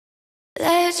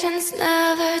Legends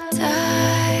never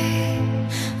die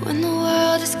when the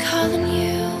world is calling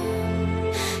you.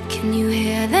 Can you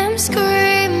hear them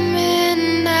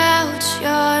screaming out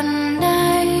your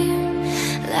name?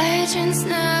 Legends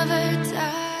never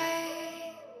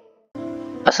die.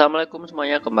 Assalamualaikum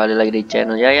semuanya, kembali lagi di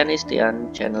channel Yayan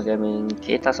Istian, channel gaming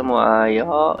kita semua.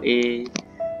 Yo,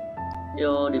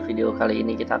 di video kali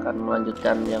ini kita akan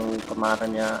melanjutkan yang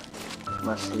kemarinnya,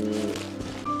 masih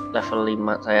level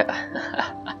 5 saya.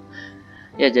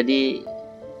 Ya, jadi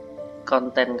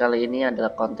konten kali ini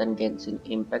adalah konten Genshin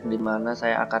Impact, dimana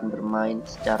saya akan bermain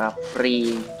secara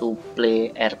free to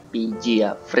play RPG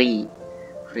ya, free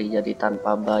jadi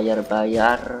tanpa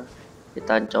bayar.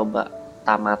 Kita coba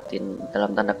tamatin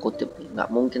dalam tanda kutip,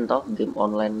 nggak mungkin toh game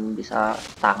online bisa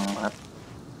tamat,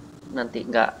 nanti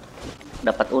nggak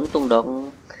dapat untung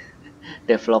dong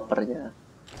developernya.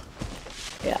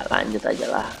 Ya lanjut aja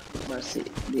lah, masih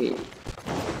di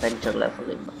adventure level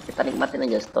 5, kita nikmatin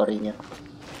aja storynya.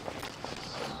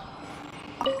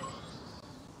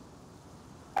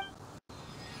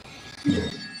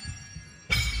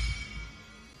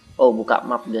 Oh, buka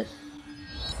map guys.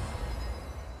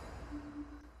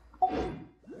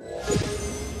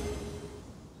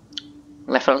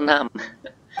 Level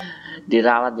 6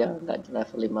 diralat ya, nggak di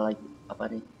level 5 lagi. Apa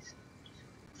nih?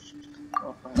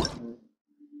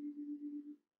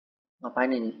 Ngapain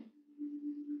ini?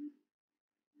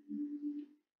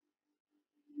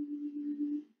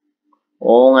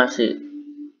 Oh, ngasih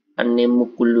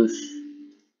animuculus.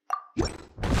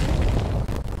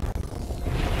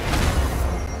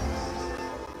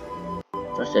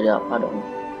 Terus jadi apa dong?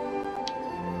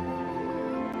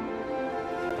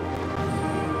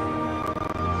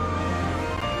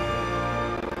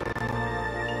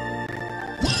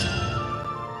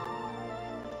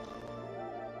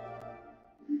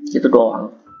 Gitu doang.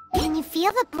 Can you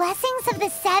feel the blessings of the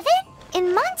seven?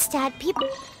 In Mondstadt, people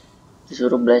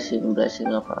Disuruh blessing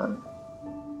apaan?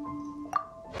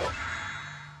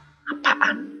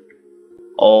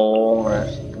 Oh,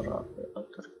 restore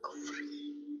auto recovery.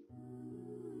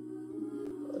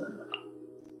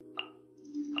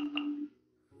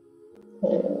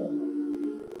 Oh.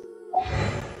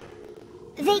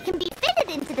 they can be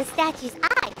fitted into the statue's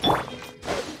eyes.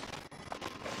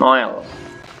 Noel.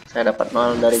 Saya dapat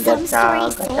Noel dari Some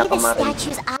gacha stories say the kemarin.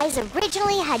 statue's eyes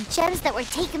originally had gems that were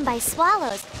taken by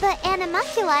swallows, but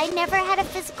animunculi never had a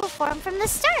physical form from the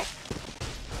start.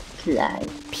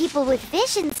 People with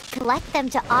visions collect them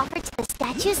to offer to the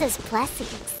statues as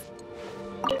blessings.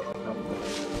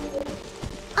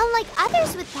 Unlike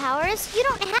others with powers, you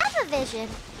don't have a vision.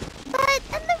 But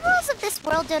the rules of this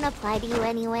world don't apply to you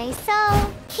anyway, so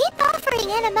keep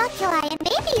offering animunculi and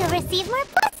maybe you'll receive more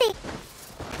blessings.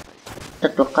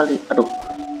 Dua kali, aduh.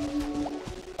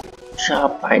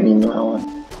 Siapa ini ngelawan?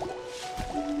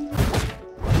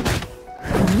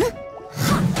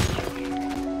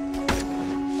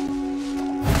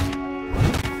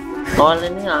 Noel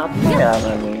ini apa ya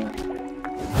namanya?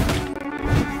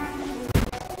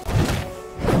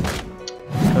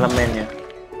 Elemennya.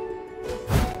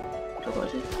 Coba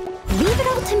sih. Leave it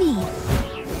all to me.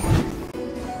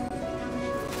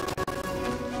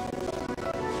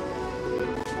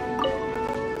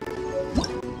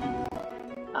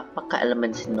 Apakah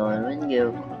elemen si Noel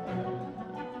gitu?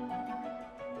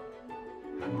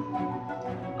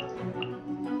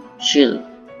 Shield.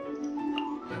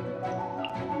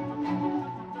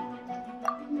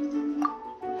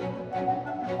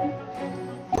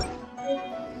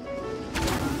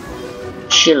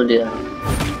 Shield dia.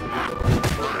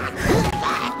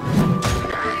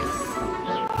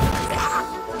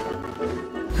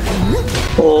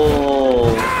 Oh,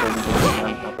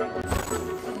 mantap.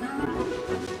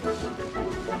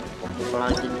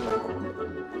 Apalagi nih?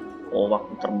 Oh,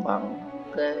 waktu terbang.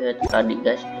 Kayak tadi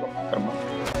guys, waktu terbang.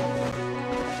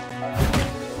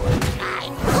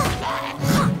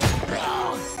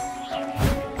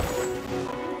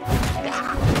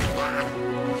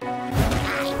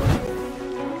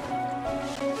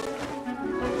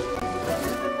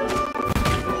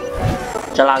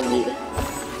 Lagi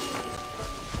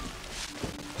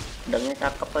pedangnya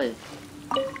cakep ya.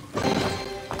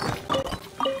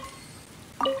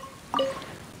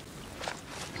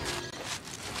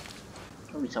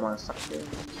 Bisa masak ya.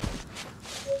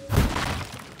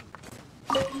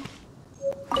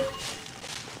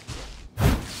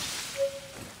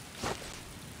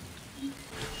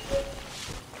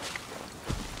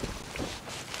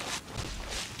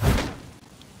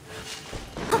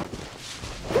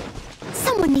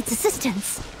 Someone needs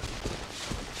assistance.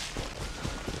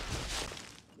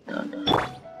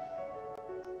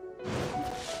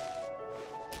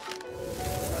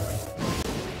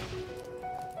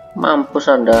 Mampus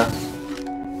Anda.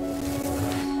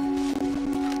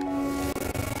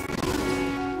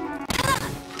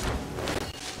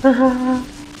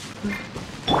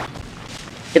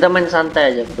 Kita main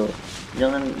santai aja bro,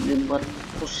 jangan dibuat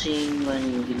pusing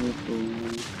main gini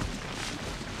tuh.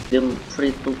 Game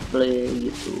free to play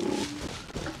gitu,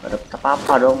 gak dapet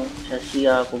apa-apa dong,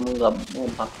 sia-sia aku nggak mau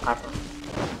bakar.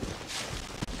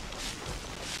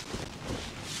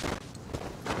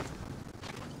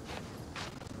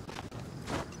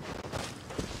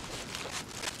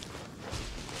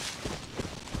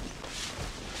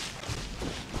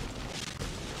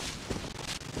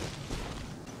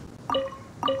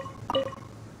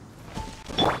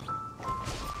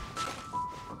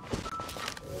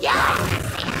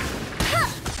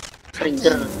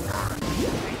 Trigger.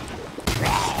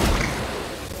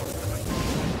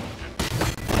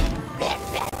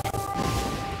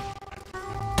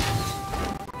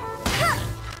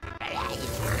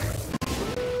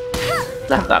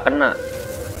 Lah gak kena.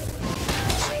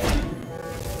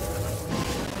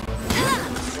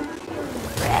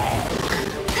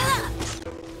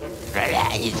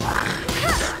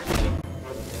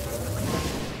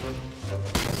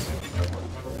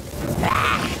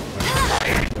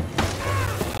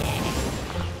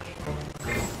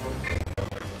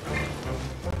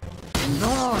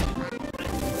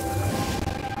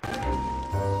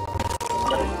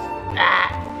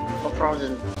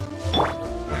 Frozen.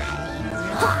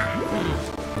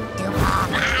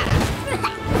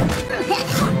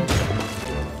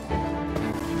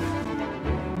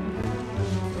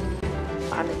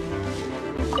 Panik.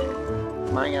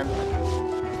 Lumayan.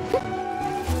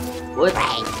 Wait.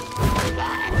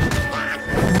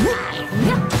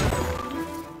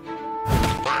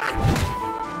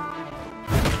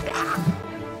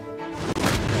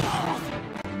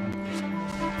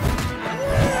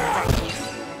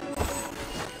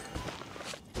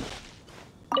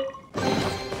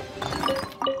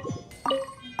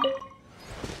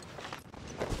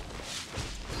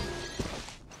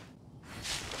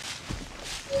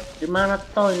 Gimana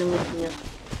toh ini misinya?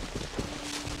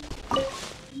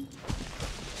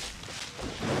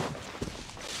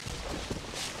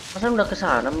 Masa udah ke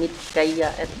sana meet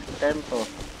Kaeya at temple.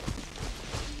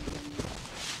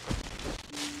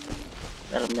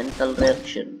 Elemental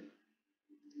reaction.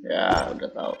 Ya, udah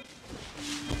tahu.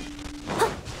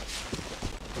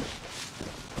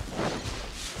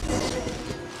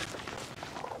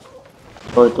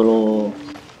 Oh, itu loh.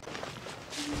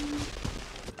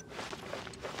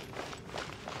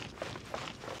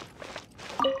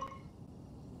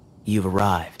 You've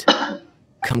arrived.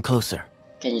 Come closer.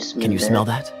 Can you smell Can you that? smell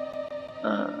that?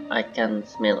 I can't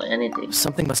smell anything.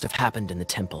 Something must have happened in the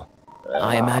temple.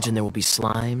 I imagine there will be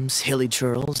slimes, hilly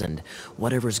churls, and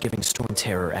whatever's giving Storm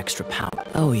Terror extra power.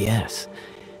 Oh yes,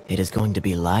 it is going to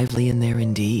be lively in there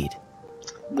indeed.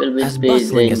 Will it As be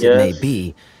bustling as it may dangerous?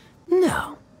 be,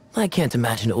 no, I can't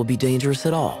imagine it will be dangerous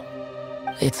at all.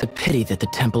 It's a pity that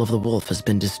the Temple of the Wolf has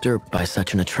been disturbed by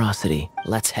such an atrocity.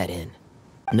 Let's head in.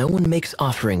 No one makes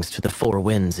offerings to the four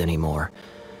winds anymore.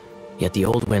 Yet the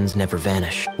old winds never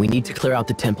vanish. We need to clear out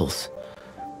the temples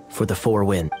for the four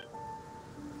winds.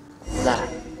 Lah,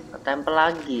 ke temple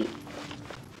lagi.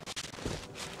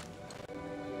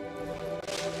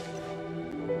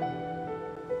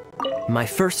 My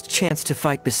first chance to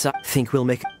fight beside. Think we'll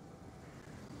make.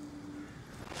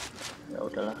 Ya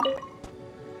udahlah.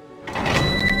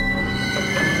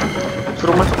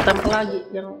 Suruh masuk temple lagi.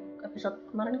 Yang episode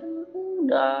kemarin kan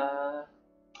udah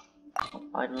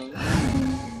ngapain lagi?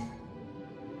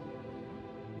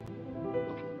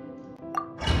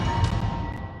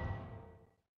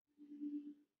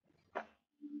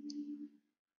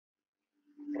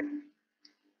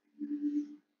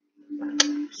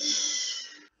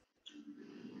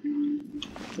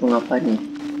 Suruh ngapain nih?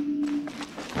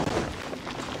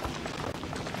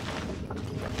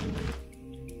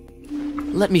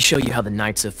 Let me show you how the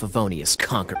Knights of Favonius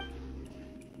conquer.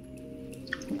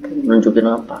 Nunjukin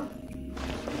apa?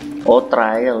 Oh,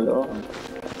 trial dong.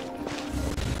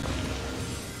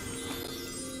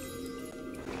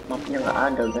 Mapnya nggak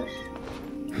ada, guys.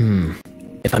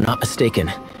 If I'm not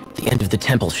mistaken, the end of the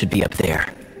temple should be up there.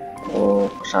 Oh,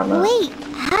 kesana. Wait,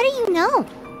 how do you know?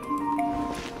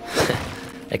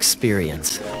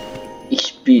 Experience.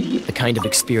 Experience. The kind of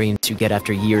experience you get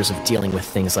after years of dealing with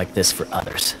things like this for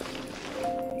others.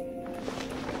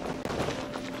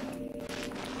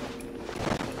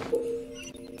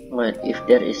 Wait, if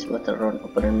there is water around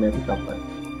opponent may be open.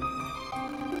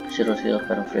 Zero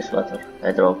can freeze water.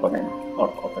 Either opponent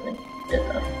or opening that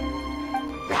are.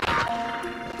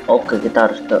 Oke,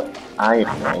 kita harus ke air,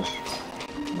 guys.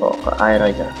 Bawa ke air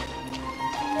aja.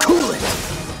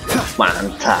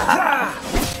 Mantap.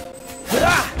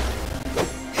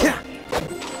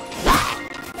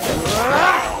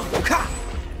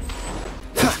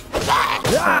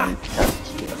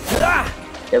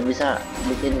 Dia bisa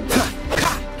bikin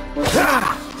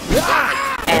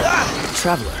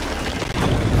Traveler,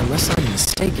 unless I'm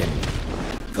mistaken,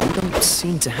 you don't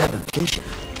seem to have a vision.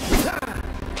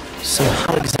 So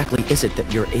how exactly is it that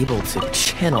you're able to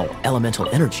channel elemental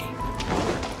energy?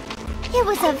 It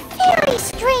was a very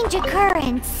strange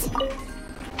occurrence.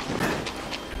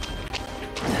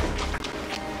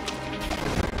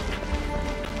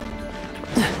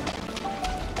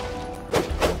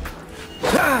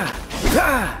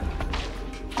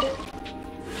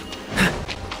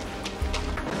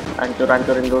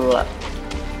 Hancur-hancurin dulu lah.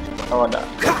 Oh, ada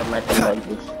teman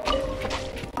bagus.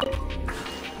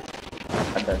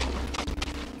 Ada.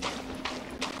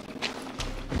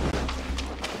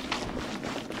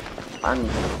 Panik.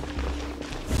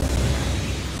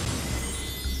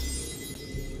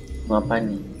 Ngapain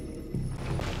nih?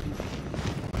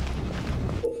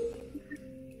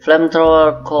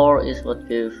 Flamethrower core is what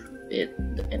gives it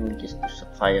the energy to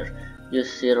fire. Use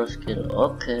 0 skill.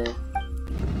 Okay.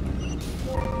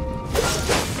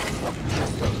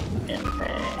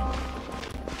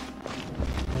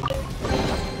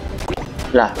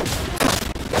 Lah.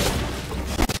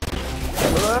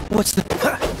 What's the...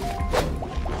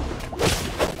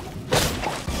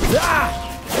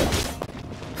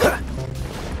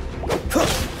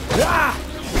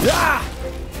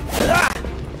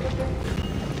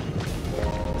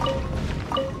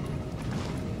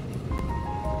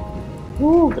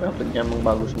 Grafiknya emang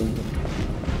bagus nih.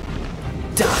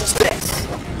 Dodge this!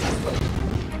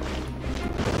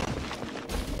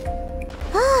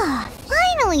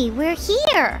 Finally, we're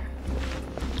here.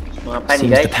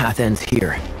 Seems the path ends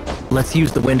here. Let's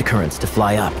use the wind currents to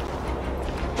fly up.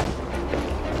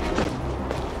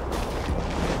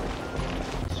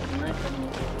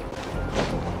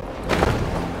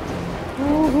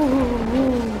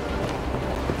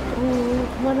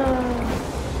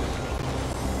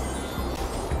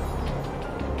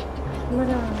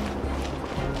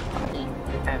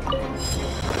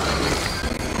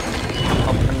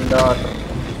 Open door.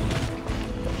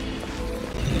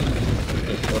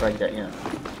 Itu rajanya.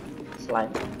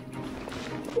 Slime.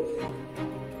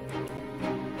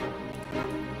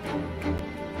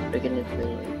 Bikin itu.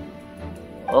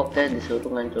 Oke,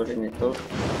 disuruh ngancurin itu.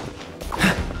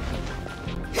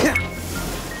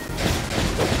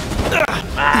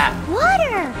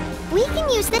 Water! We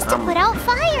can use this to put out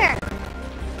fire.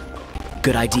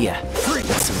 Good idea.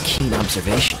 That's some keen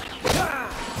observation.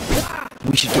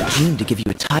 We should get June to give you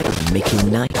a title and make you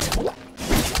knight.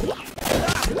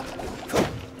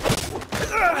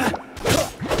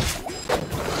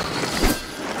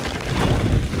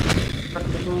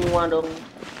 Semua dong.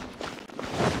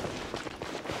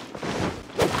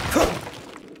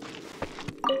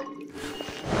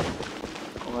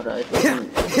 Oh, ada itu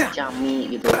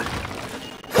cami gitu.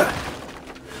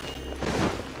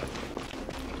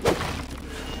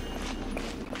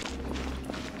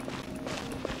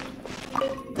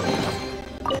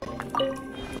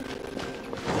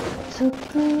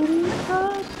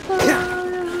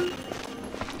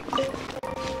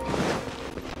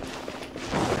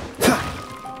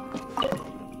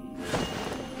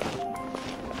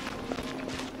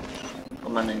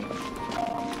 Kemana nih?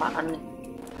 Apaan nih?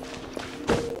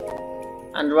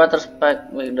 Underwater spike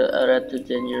make the area too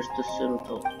dangerous to swim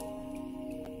to.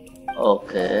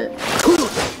 Oke.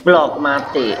 Blok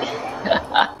mati.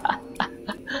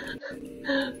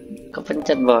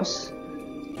 Kepencet bos.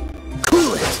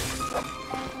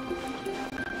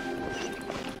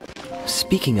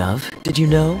 Speaking of, did you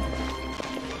know?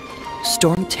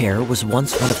 Storm Terror was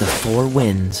once one of the 4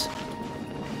 winds.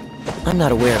 I'm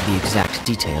not aware of the exact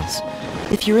details.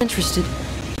 If you're interested,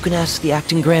 you can ask the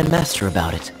acting Grand Master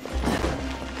about it.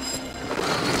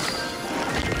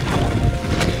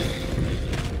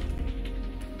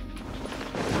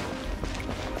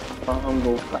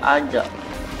 Buka aja.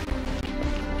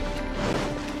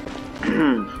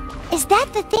 Is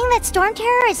that the thing that Storm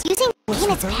Terror is using to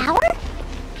gain its power?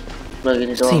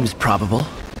 Seems probable.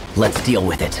 Let's deal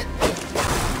with it.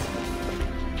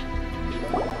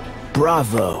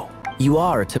 Bravo! You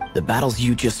are the battles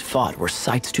you just fought were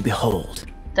sights to behold.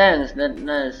 Thanks, that's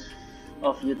nice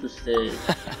of you to say.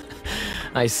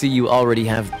 I see you already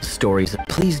have stories.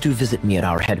 Please do visit me at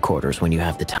our headquarters when you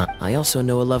have the time. I also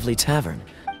know a lovely tavern.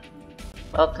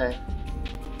 Okay.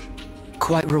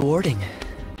 Quite rewarding,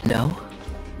 no?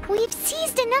 We've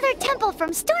seized another temple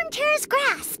from Storm Terror's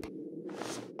grasp.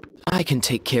 I can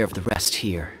take care of the rest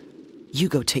here. You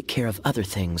go take care of other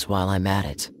things while I'm at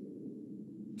it.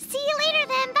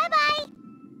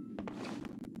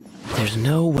 There's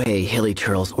no way hilly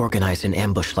turtles organized an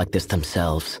ambush like this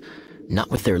themselves,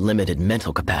 not with their limited mental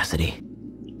capacity.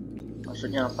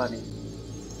 Maksudnya apa nih?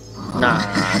 Nah,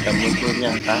 ada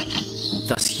musuhnya kan?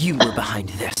 Thus you were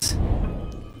behind this.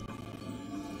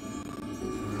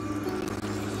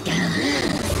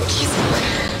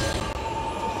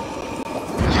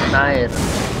 Air.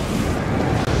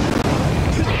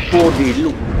 Oh, di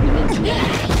lu. Ini.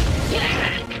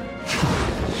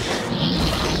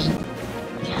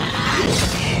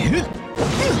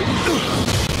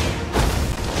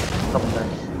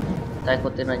 Kita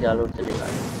ikutin aja alur cerita.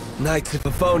 Knights of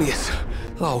Favonius,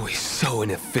 always so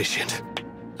inefficient.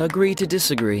 Agree to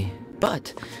disagree,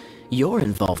 but your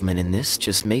involvement in this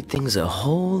just made things a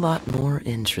whole lot more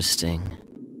interesting.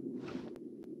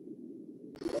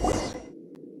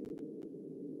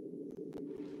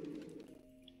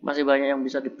 Masih banyak yang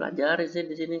bisa dipelajari sih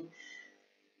di sini.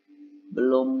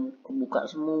 Belum kebuka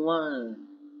semua.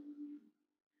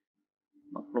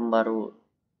 Maklum baru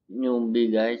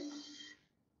newbie, guys.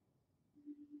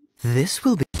 This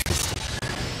will be...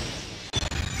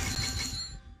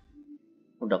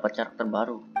 Dapat karakter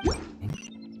baru.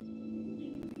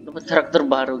 Dapat karakter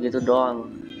baru gitu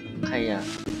doang. Kayak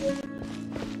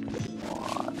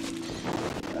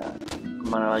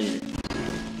kemana lagi?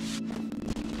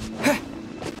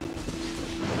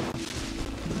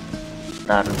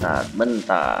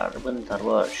 Bentar,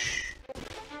 bos.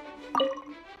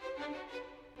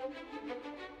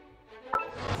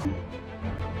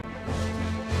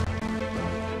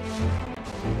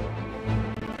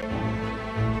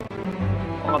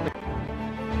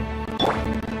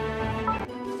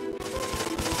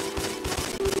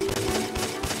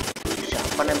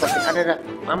 Siapa nembak? Ada,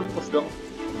 mampus dong.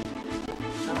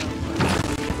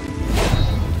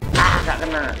 Gak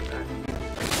kena.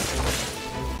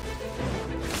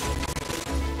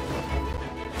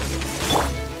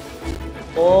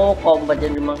 Oh, combat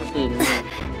yang dimaksud ini.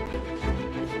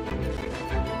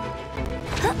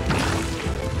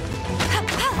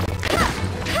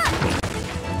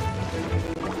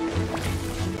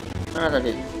 Mana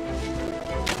tadi?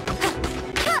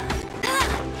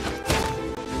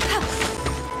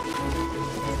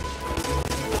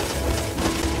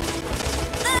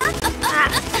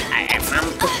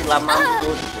 Mampus lah,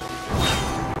 mampus.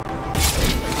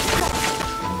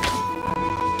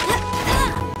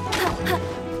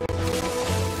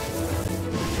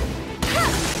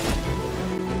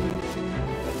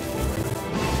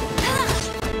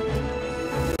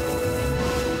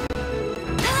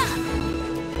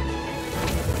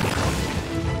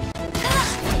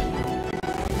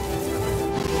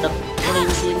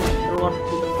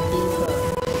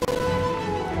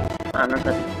 Mana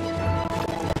tadi?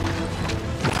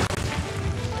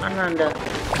 Mana Anda?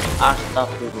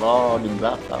 Astagfirullah, di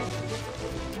belakang.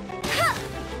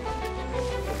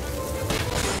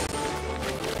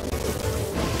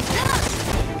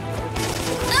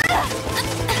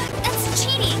 That's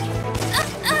cheating.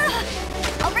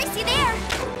 I'll race you there.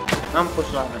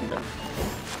 Mampuslah Anda.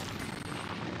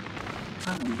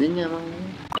 Kambing emang.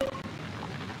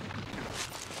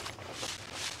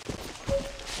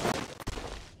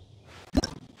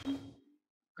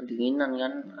 Kedinginan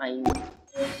kan aing.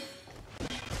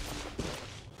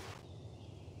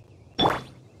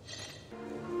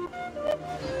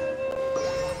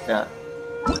 Ya.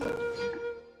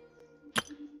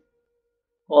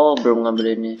 Oh, belum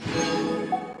ngambil ini.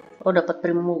 Oh, dapat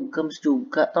primo games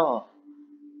juga toh.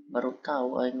 Baru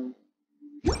tahu aing.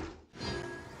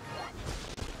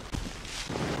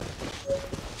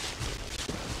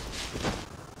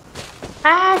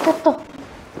 Jatuh.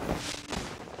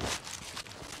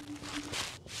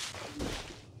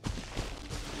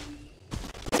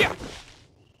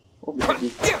 Oh, bisa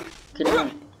bikin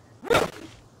nih.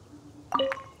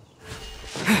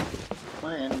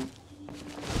 Main.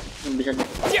 Yang bisa di...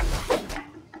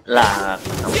 Lah,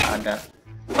 kenapa ada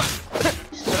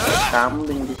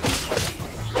kambing di sini?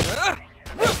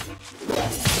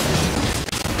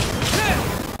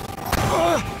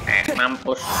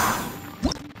 Mampus.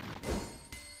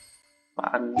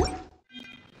 Apaan?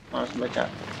 Males baca.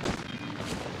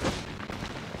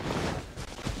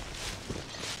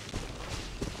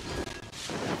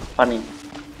 Apa nih?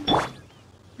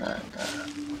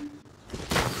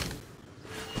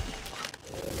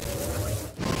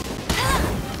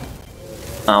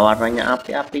 Nah, warnanya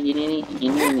api-api gini nih,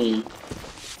 ini nih.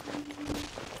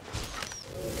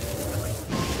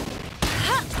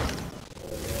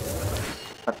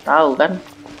 Tahu kan?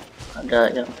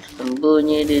 Ada yang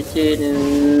tersembunyi di sini.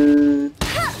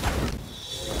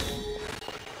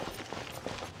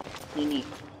 Ini.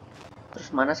 Terus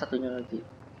mana satunya lagi?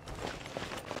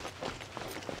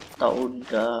 atau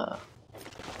udah?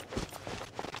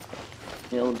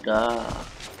 Ya udah.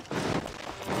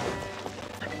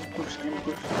 Terus.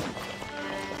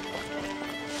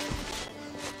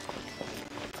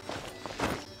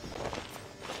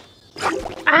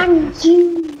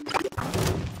 Anjing.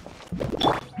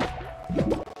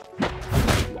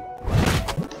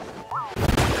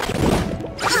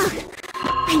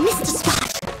 I missed a spot.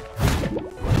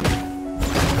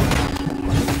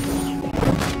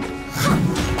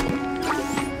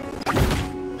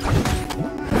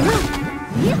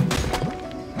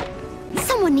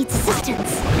 Someone needs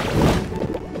assistance.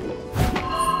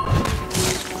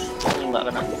 Nggak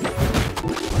kena.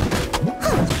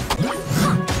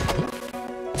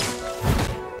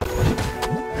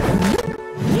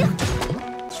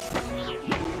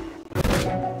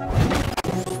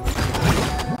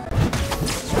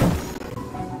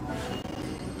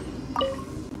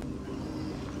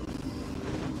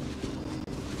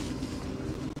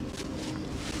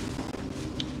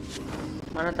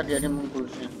 Mana tadi ada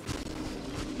mengkulusnya?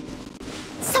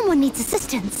 Someone needs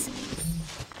assistance.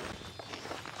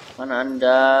 Mana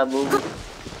Anda, Bu?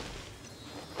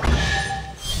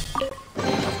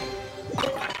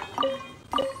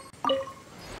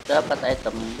 Dapat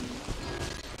item.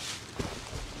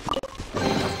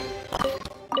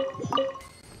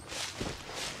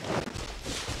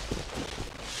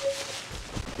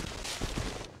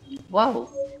 Wow.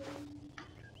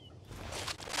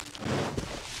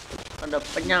 Ada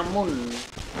penyamun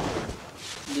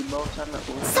di bawah sana.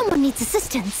 Someone needs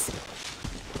assistance.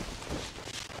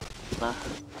 Lah.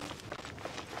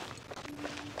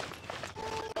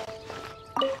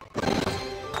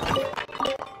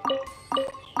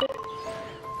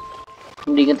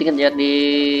 Diinget-inget ya di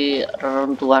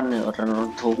reruntuhan nih,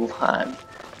 reruntuhan.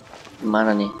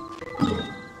 Gimana nih?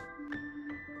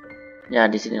 Ya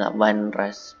di sinilah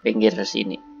Rest, pinggir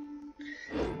sini.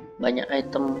 Banyak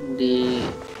item di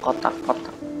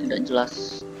kotak-kotak tidak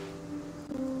jelas.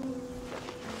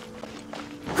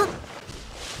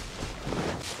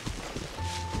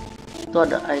 Itu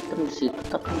ada item di situ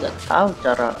tapi nggak tahu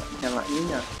cara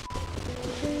nyalainnya.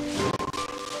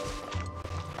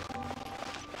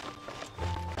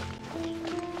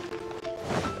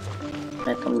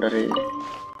 Item dari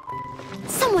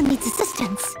Someone needs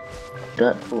assistance.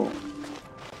 udah tuh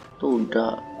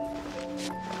udah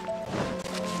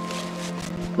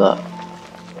enggak.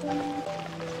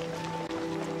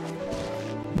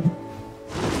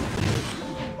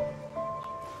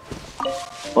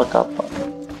 Buat apa?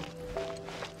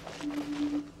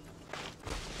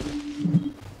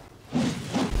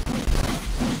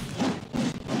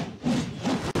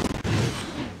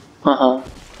 Haha.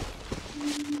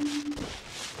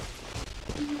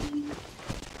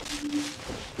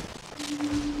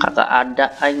 Kagak ada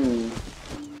aing.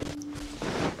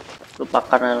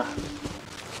 Lupakan lah.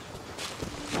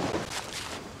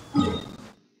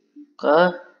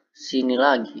 Ke sini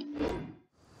lagi.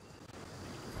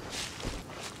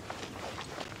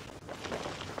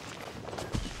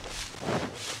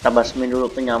 Kita basmi dulu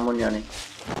penyamunnya nih.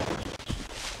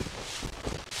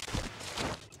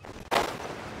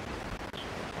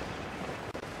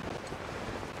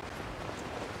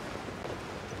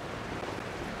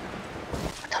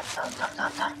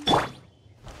 Bentar.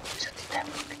 Bisa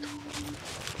ditembak gitu.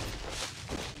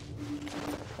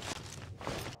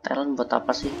 Talent buat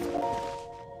apa sih?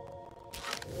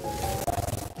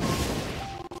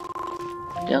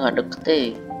 Dia nggak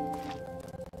deket.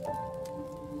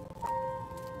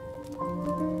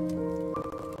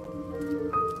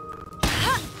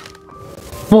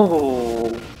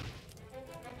 Wow.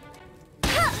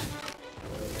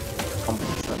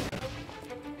 Kampusan.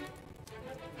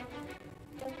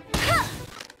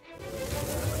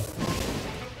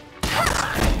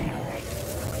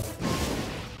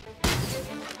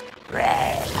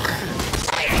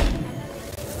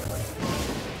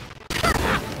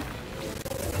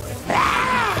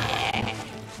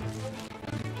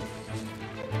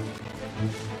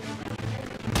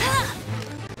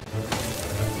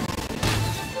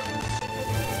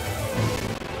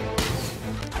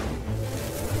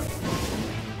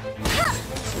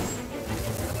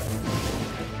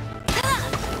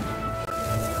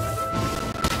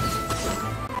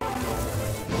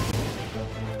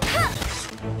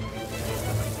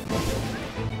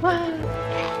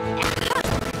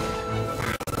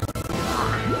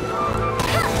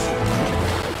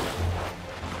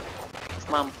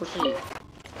 Mampus sih.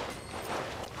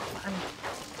 Apaan?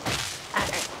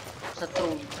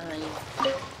 Setrum.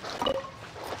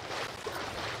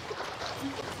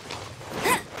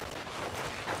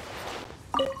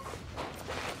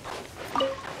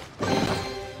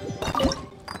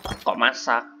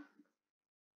 masak.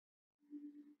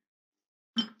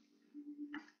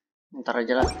 Ntar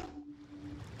aja lah.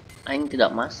 Aing tidak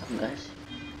masak, guys.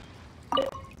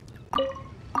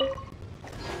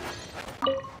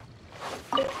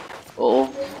 Oh.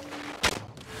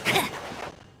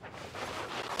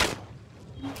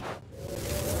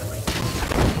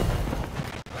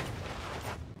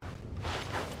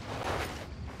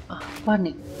 Apa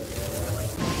nih?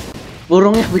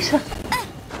 Burungnya bisa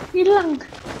hilang.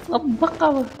 Ngebak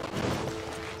apa?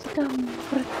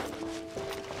 Kampret.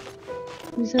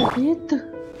 Bisa gitu.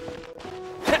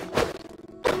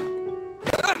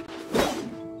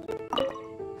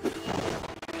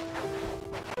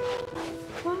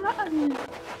 Apaan ya?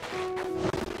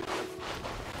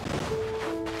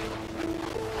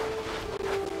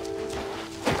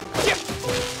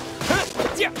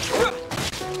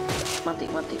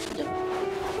 Mati, jangan.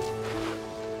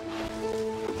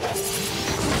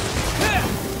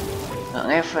 Nggak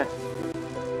ngefek.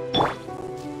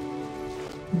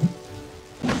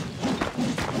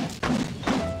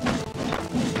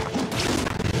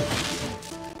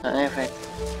 Nggak ngefek.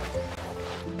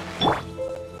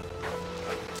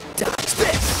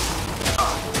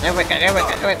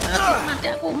 Ngefek. Mati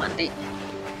aku, mati.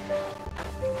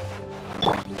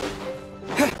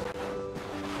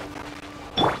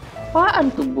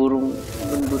 Apaan tuh burung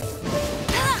gendut?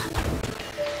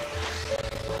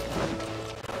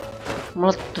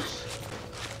 Meletus.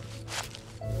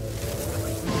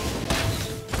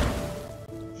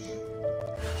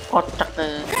 Kocak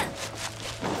ya.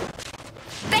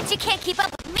 Bet you can't keep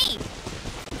up with me.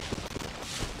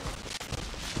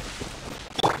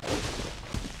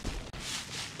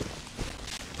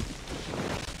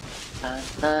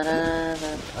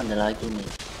 Ada lagi nih.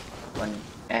 One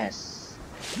S.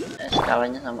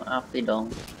 Skalanya sama api dong.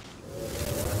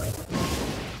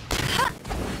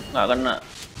 Nggak kena.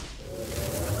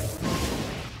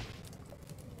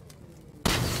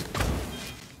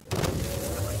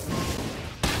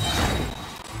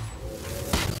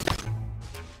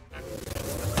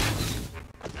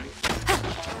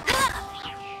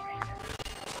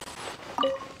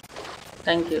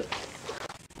 Thank you.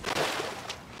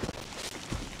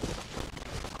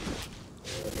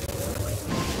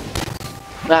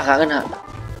 Lah, gak kena.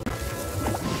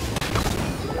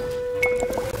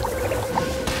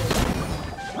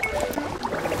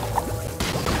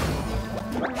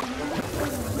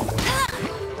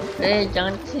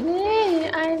 Jangan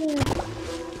kesini, ayo.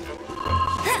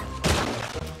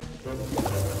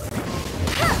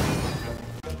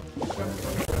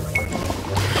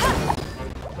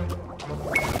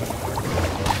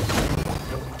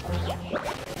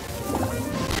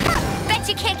 Bet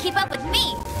you can't keep up with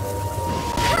me.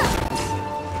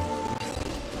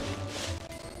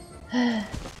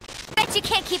 Bet you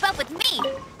can't keep up with me.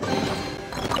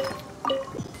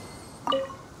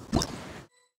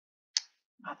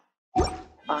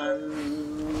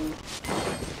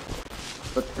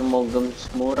 Bermogem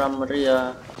murah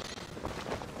meriah.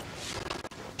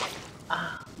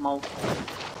 Mau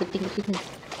fitting.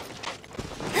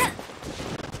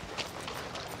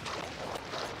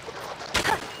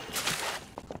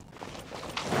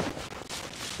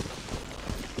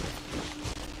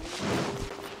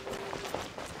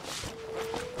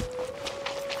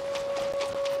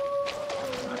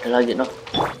 Ada lagi noh.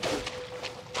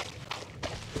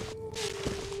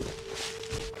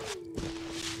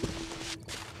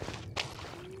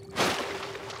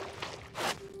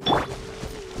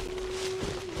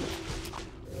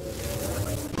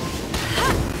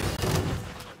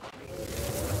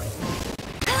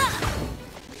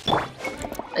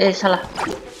 Salah.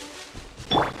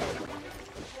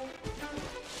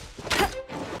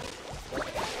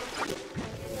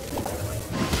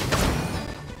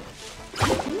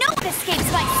 No one escapes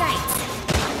my sight.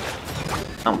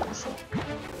 Mampus.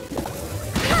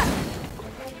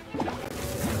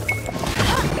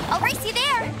 I'll race you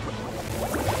there.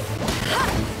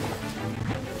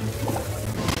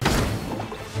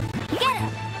 Get him.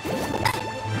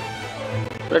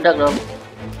 Ledak dong.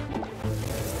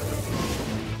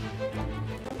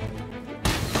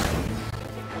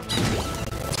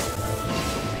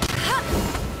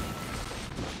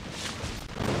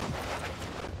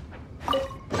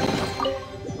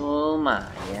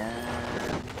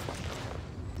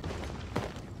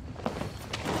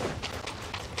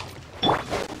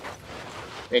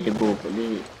 Di buku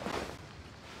di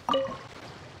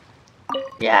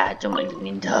ya cuma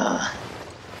gini dah.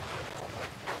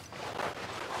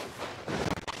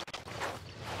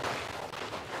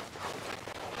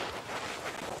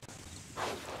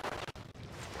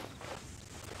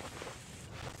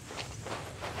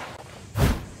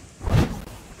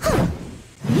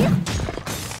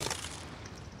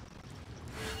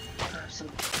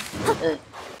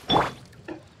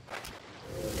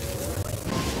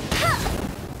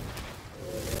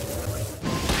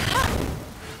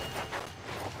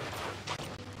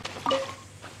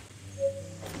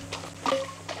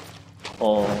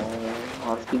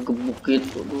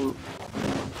 gitu dulu.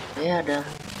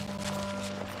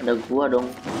 Ada gua dong.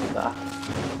 Enggak.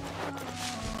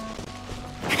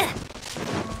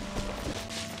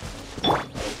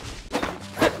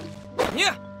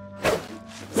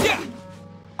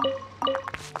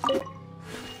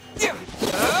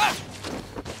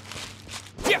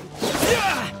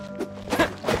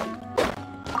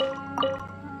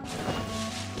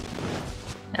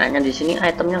 Hanya di sini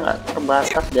itemnya nggak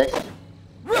terbatas, guys.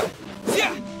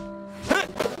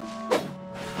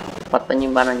 Tempat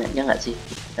penyimpanannya nggak sih?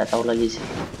 Nggak tahu lagi sih.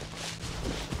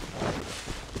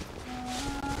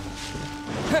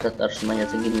 Kita harus banyak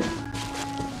segini.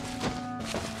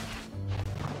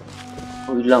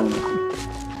 Oh, hilang.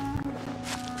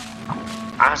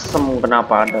 Asem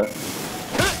kenapa ada?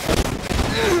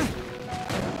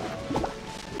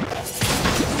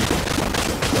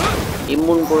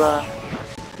 Imun pula.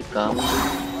 Kamu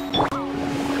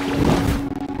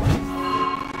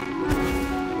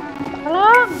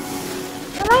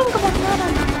tolong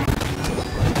kebakaran.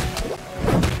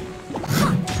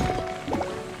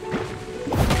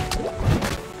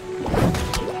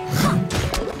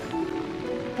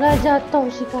 Nggak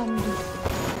jatuh si kambing.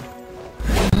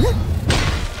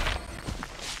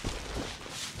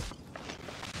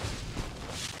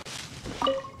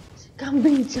 Si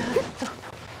kambing jatuh.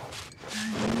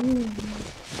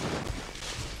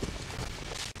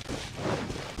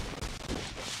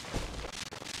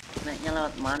 Naiknya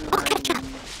lewat mana ini?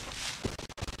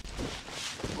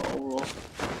 Ya Allah.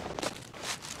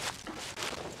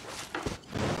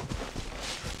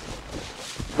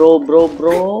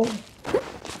 Bro.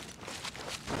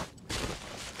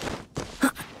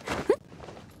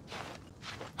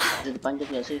 Bisa dipanjat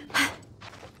gak sih?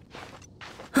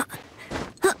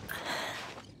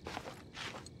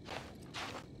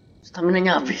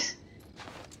 Stamina-nya habis.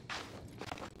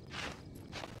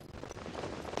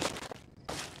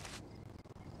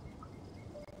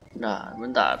 Nah,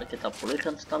 bentar, kita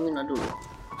pulihkan stamina dulu.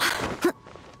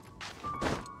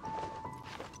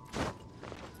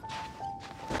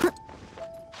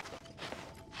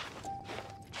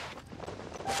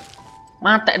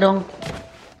 Mate dong.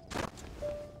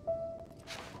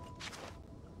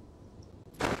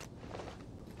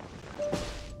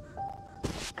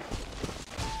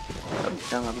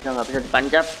 Nggak bisa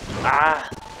dipanjat.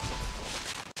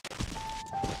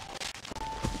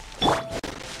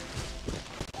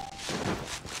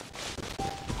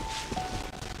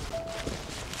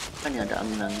 Kan ada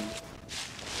angin.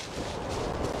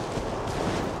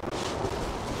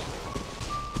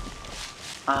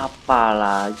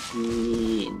 Apalagi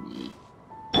ini.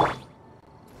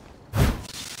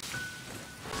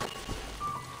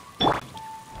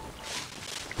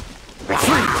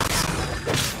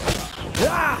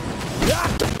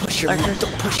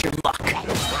 Don't push your luck.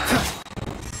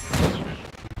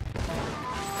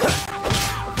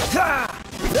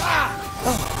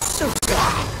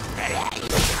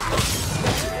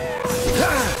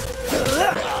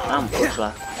 Mampus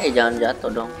lah. Jangan jatuh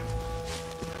dong.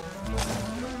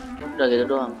 Udah gitu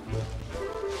doang.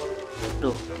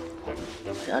 Duh,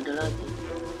 masih ada lagi.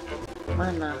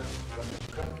 Mana?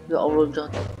 Ya Allah,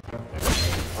 jatuh.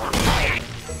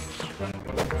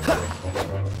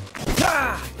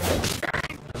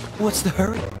 What's the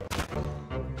hurry?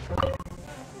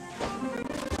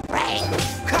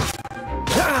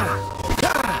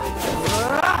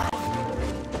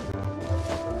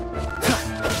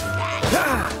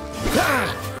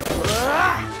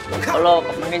 Kalau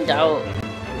makin jauh.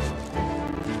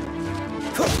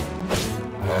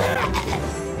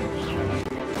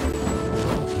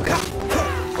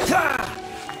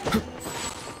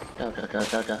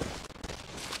 Udah.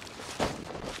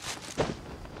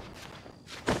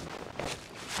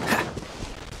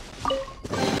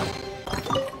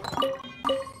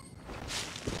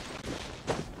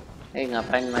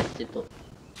 Ngapain mas itu?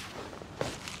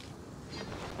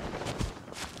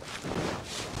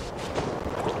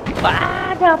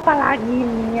 Ada apa lagi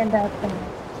ini yang datang?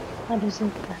 Aduh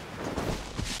suka.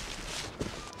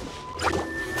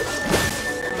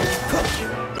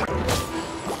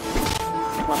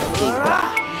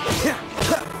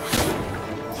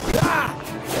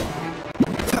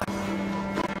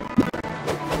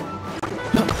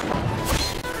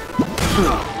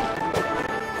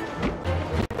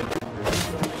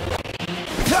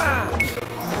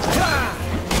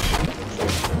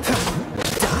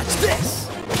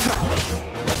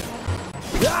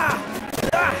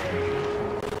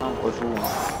 Mampus semua.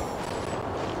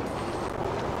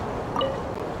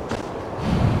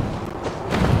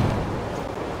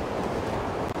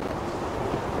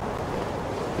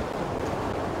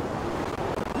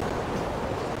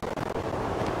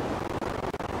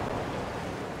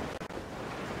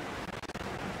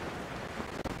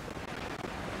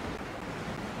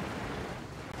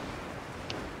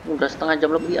 Udah setengah jam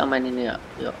lebih main ini ya.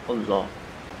 Ya Allah.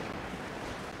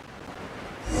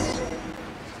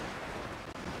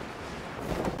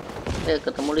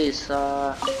 Ketemu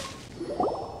Lisa.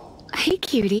 Hey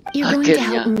cutie, you're going to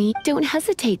help Akhirnya. me. Don't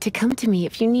hesitate to come to me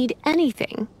if you need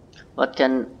anything. What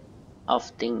kind of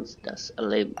things does a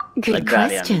Good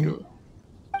librarian question. do?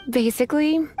 So,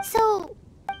 Basically,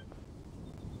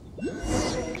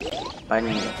 Apa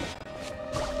ini?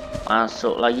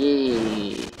 Masuk lagi.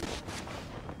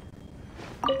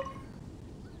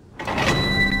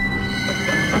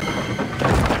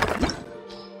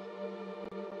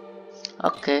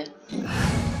 Oke.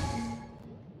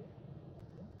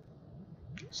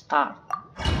 Start.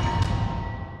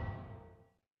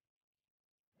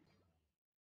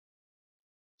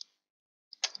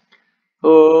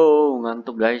 Oh,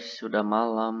 ngantuk guys, sudah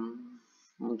malam.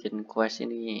 Mungkin quest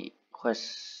ini quest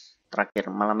terakhir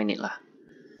malam ini lah.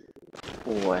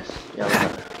 Quest ya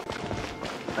udah.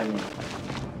 Apa ini?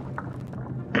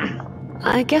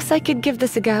 I guess I could give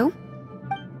this a go.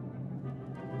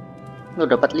 Oh,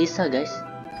 dapat Lisa guys.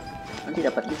 Nanti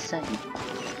dapat Lisa nih.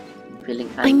 Feeling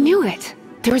I knew it.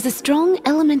 There is a strong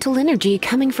elemental energy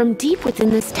coming from deep within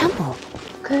this temple.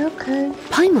 Okay.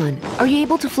 Paimon, are you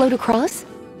able to float across?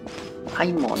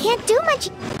 Paimon. can't do much.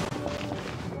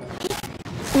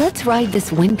 Let's ride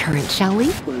this wind current, shall we?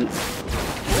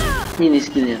 Ini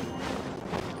skillnya.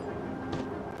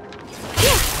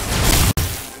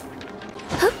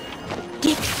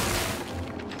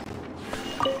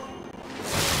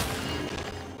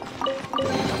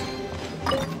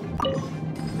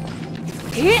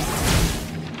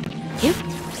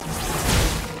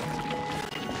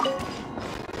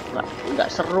 Nggak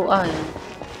seru ya.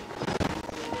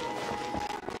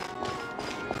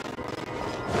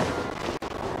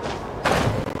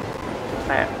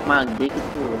 Kayak mage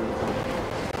gitu.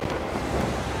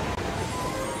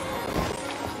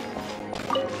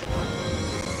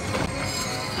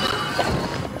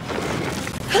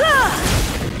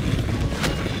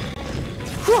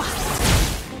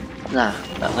 Nah,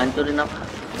 nggak ngancurin apa.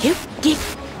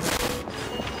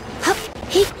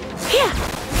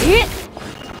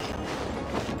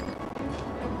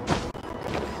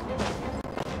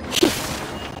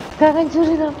 Gak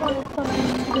ngancurin apa-apa.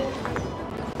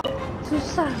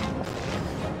 Susah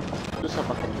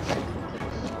pakai musik.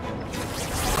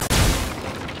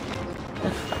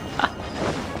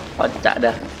 Kocak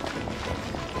dah.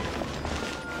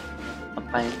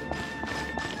 Apa ini?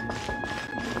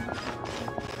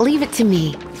 Leave it to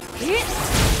me.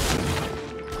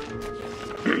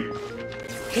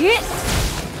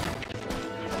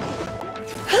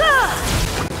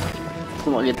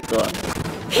 Cuma gitu doang.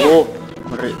 Oh,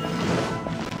 ngeri.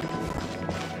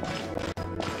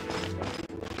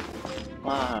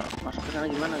 Wah, masuk ke sana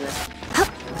gimana guys?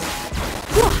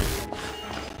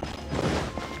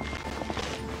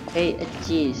 Hey,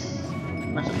 cheese.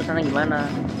 Masuk ke sana gimana?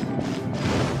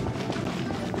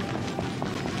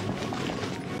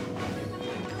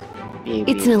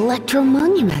 It's an electro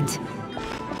monument.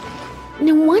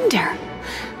 No wonder.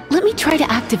 Let me try to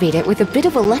activate it with a bit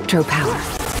of electro power.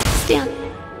 Stand.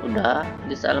 Udah,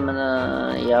 this element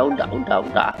ya udah.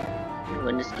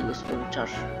 When the skill is fully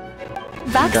charged.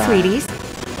 Back, Udah. sweeties.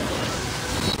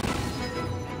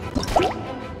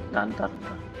 Ntar.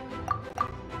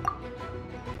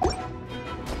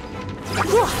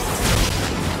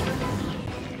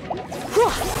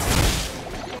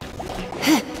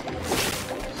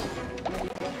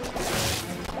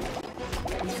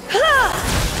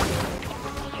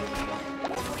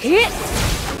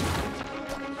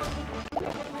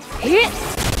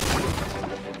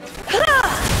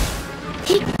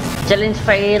 Challenge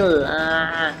fail.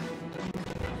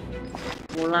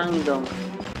 Ulangi dong.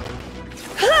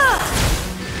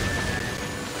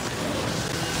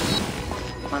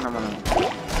 Mana.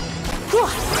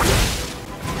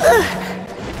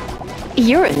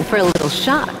 You're in for a little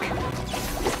shock.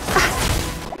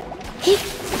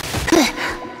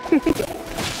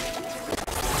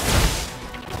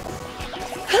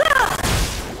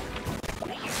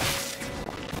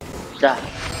 Dah.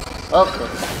 Oke.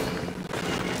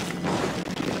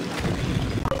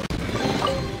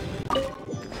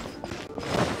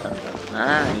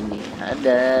 Nah, ini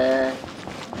ada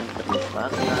yang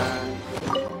terlupakan.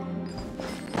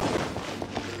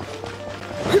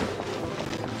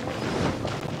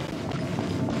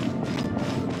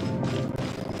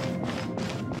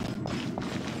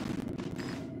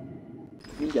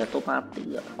 Ini jatuh mati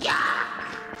ya.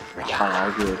 Apa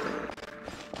lagi itu?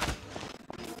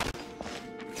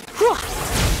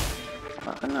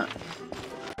 Nggak kena.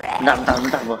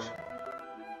 Bentar bos.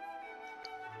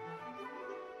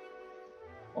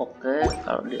 Oke,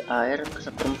 kalau di air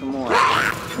kesetrum semua.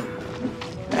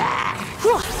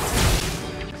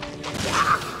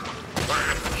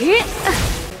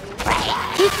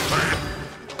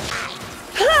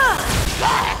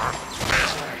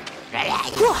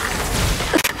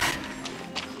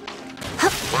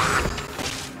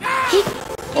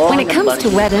 When it comes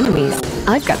to wet enemies,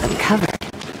 I've got them covered.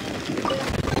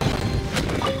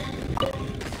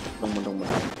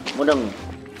 Mudeng.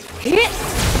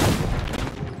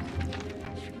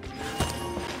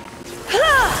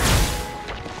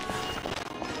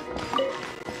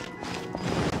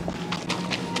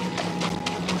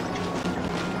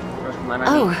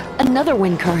 Oh, another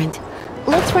wind current.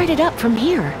 Let's ride it up from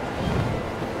here.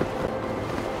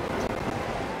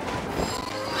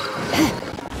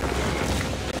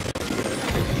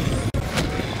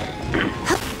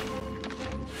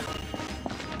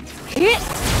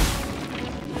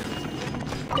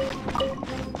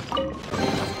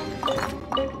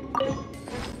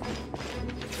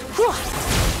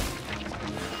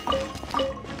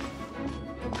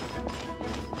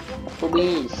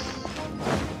 Kubis.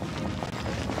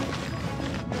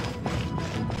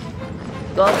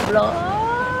 Goblok.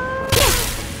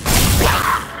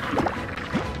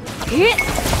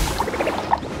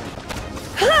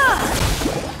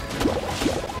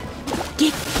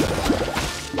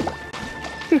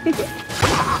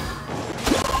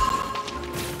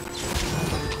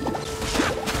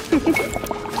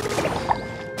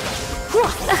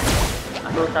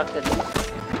 Aduh sakit.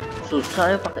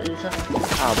 Susah ya pakai Lisa.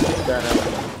 Habis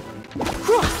darahnya.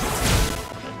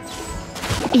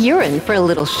 You're in for a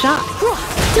little shock.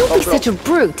 Don't be such a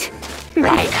brute.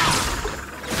 Right.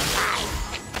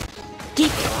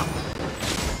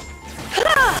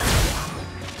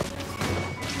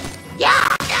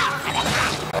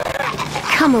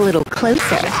 Come a little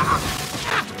closer.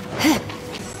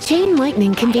 Chain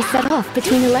lightning can be set off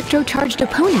between electro-charged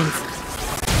opponents.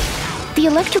 The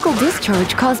electrical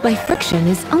discharge caused by friction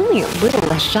is only a little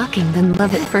less shocking than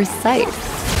love at first sight.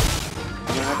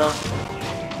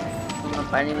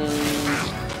 Ngapain ini?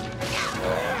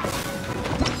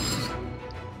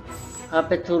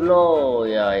 HP dulu,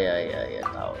 ya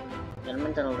tahu. Jangan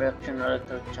channel reaction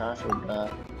electric charge sudah.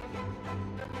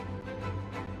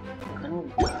 Kan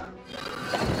udah.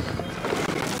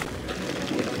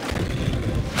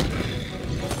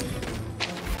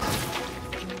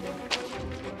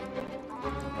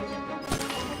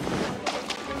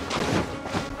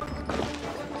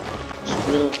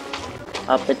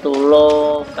 HP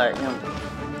dulu kayaknya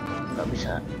nggak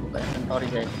bisa buka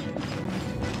inventory guys.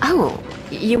 Oh,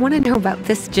 you want to know about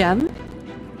this gem?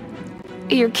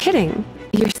 You're kidding.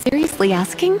 You're seriously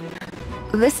asking?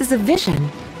 This is a vision.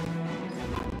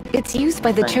 It's used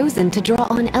by the chosen to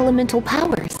draw on elemental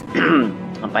powers.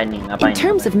 In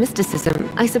terms of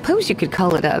mysticism, I suppose you could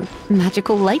call it a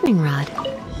magical lightning rod.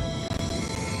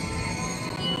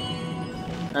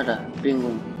 Ada,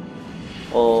 bingung.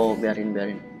 Oh, biarin.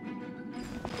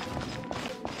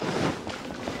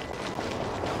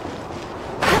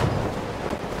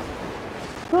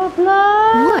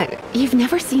 What? You've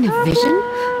never seen a vision?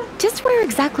 Just where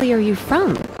exactly are you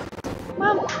from?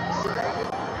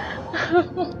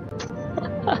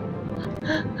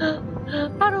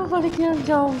 Aduh, baliknya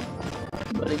jauh.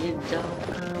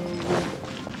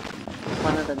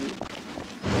 Mana tadi?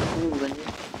 Ini bukannya.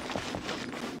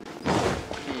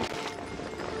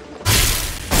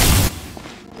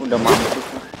 Udah mampus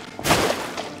lah.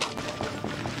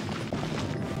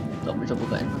 Gak bisa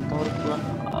buka inventory pula.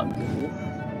 Aduh.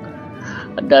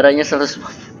 Darahnya 100.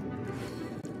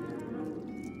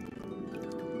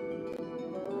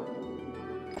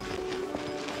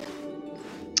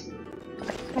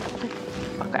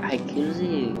 Pakai high kill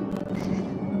sih.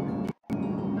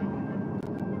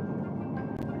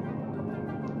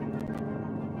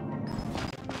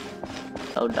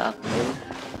 Udah aktif.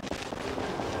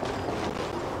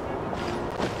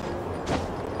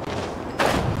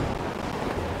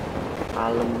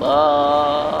 Kalem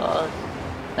bos.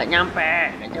 Gak nyampe.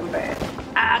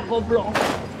 Ah, goblok.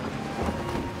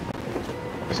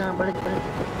 Bisa balik.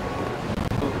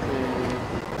 Oke.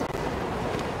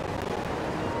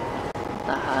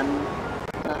 Tahan.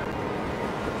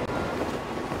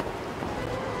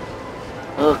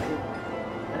 Oke.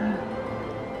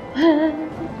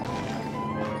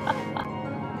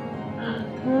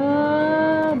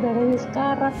 Darahnya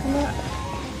sekarat semua.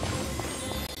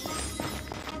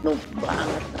 Noob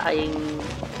banget aing.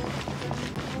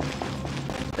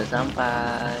 Udah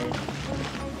sampai.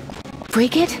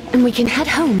 Break it and we can head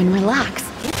home and relax.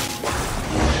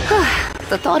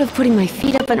 The thought of putting my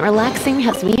feet up and relaxing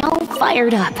has me all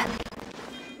fired up.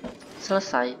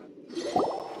 Selesai.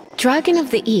 Dragon of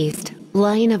the East,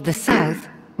 Lion of the South,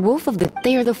 Wolf of the...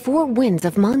 They are the four winds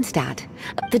of Mondstadt.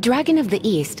 The Dragon of the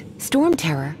East, Storm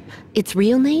Terror, its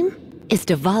real name is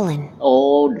Dvalin.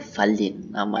 Oh,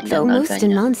 Dvalin namanya Though most in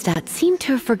naganya. Mondstadt seem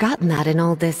to have forgotten that in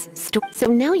all this so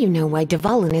now you know why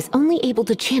Dvalin is only able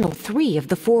to channel 3 of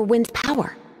the four winds'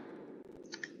 power.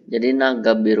 Jadi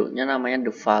naga birunya namanya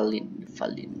Dvalin.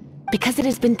 Because it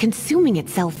has been consuming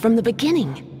itself from the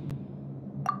beginning.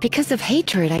 Because of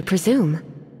hatred, I presume.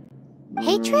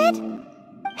 Hatred?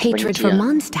 Hatred for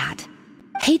Mondstadt.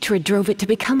 Hatred drove it to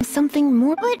become something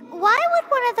more... But why would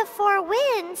one of the four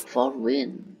winds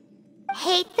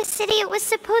hate the city it was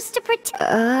supposed to protect?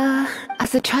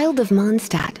 As a child of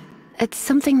Mondstadt, it's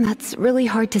something that's really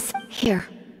hard to... Here,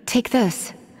 take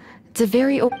this. It's a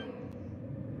very...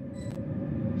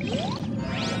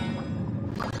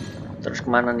 Terus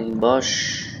kemana nih, bos?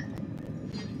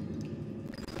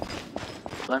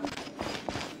 Kan?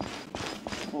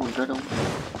 Oh, udah dong.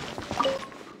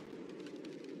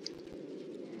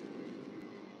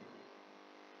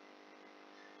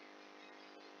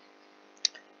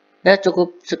 Ya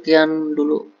cukup sekian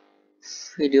dulu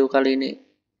video kali ini.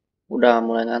 Udah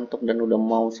mulai ngantuk dan udah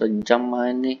mau sejam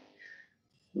main nih.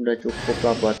 Udah cukup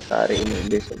lah buat hari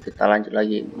ini. Besok kita lanjut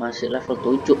lagi. Masih level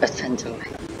 7 essential.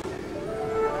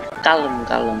 Kalem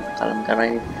karena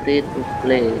ini free to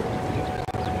play.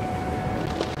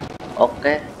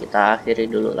 Oke, kita akhiri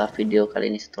dulu lah video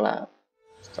kali ini setelah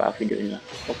video ini lah.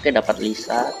 Oke, dapat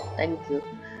Lisa. Thank you.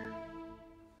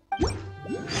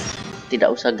 Tidak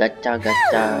usah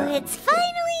gacha-gacha. It's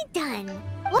finally done.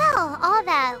 Well, all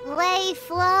that lay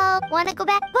flow. Wanna go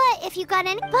back? But if you got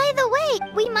any... By the way,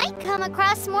 we might come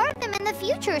across more of them in the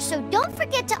future, so don't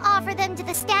forget to offer them to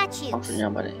the statues.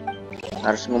 Maksudnya apa nih?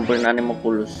 Harus ngumpulin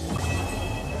Animoculus.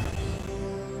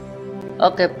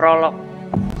 Oke, prolog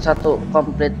 1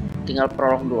 komplit, tinggal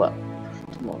prolog 2.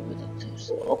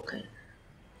 Oke.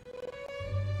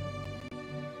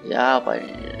 Ya, apa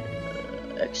ini?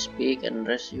 XP can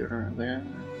rest your...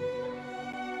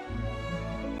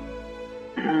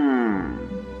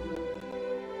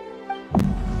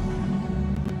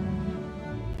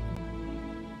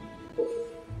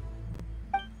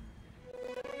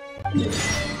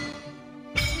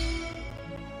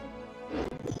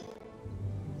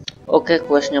 Oke,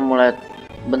 questnya mulai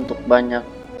bentuk banyak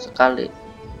sekali.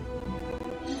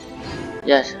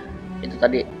 Yes, itu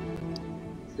tadi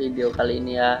video kali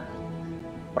ini ya.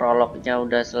 Prolognya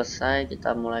udah selesai,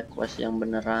 kita mulai quest yang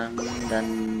beneran dan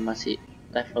masih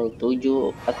level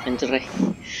 7 adventure.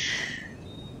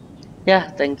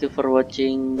 Ya, thank you for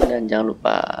watching dan jangan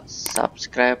lupa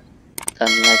subscribe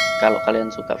dan like kalau kalian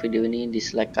suka video ini,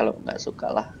 dislike kalau nggak suka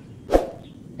lah.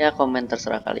 Ya, komen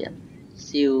terserah kalian.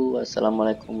 See you.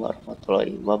 Wassalamualaikum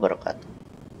warahmatullahi wabarakatuh.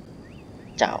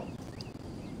 Ciao.